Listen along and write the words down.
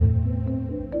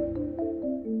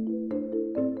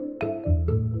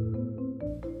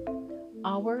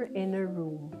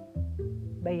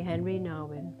by Henry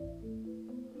Nouwen.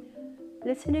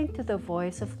 Listening to the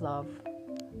voice of love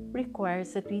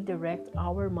requires that we direct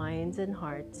our minds and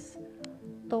hearts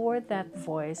toward that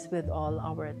voice with all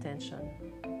our attention.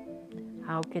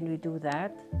 How can we do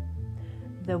that?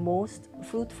 The most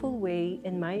fruitful way,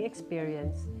 in my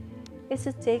experience, is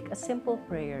to take a simple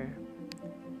prayer,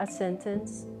 a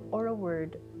sentence or a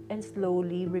word, and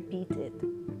slowly repeat it.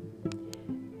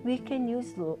 We can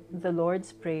use the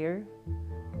Lord's Prayer,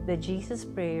 the Jesus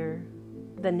Prayer,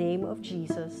 the name of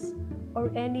Jesus,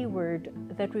 or any word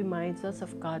that reminds us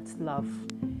of God's love,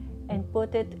 and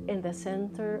put it in the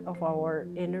center of our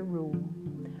inner room,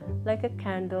 like a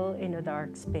candle in a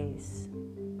dark space.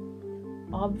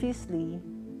 Obviously,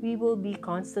 we will be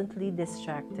constantly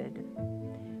distracted.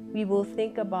 We will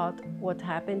think about what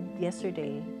happened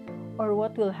yesterday or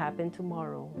what will happen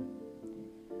tomorrow.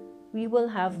 We will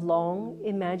have long,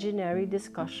 imaginary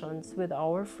discussions with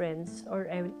our friends or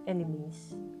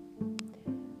enemies.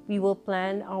 We will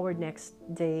plan our next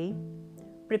day,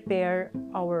 prepare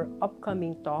our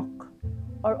upcoming talk,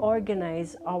 or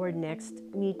organize our next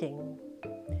meeting.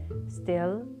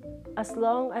 Still, as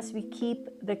long as we keep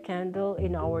the candle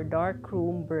in our dark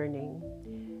room burning,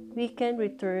 we can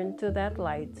return to that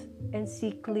light and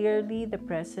see clearly the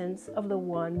presence of the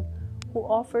one who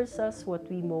offers us what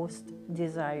we most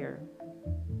desire.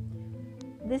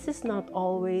 This is not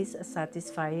always a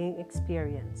satisfying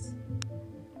experience.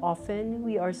 Often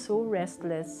we are so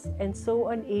restless and so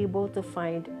unable to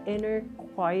find inner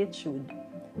quietude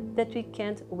that we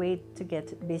can't wait to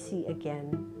get busy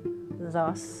again,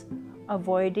 thus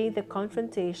avoiding the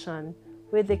confrontation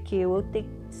with the chaotic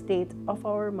state of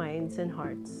our minds and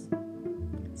hearts.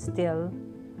 Still,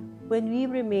 when we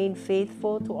remain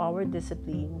faithful to our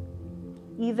discipline,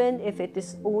 even if it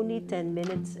is only 10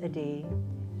 minutes a day,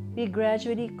 we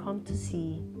gradually come to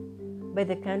see, by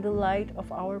the candlelight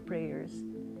of our prayers,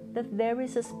 that there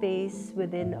is a space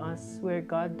within us where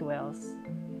God dwells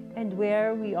and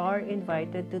where we are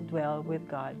invited to dwell with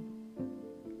God.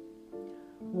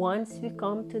 Once we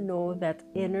come to know that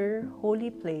inner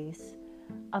holy place,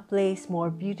 a place more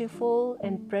beautiful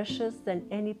and precious than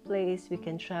any place we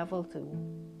can travel to,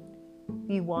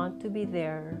 we want to be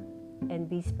there and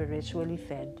be spiritually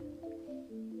fed.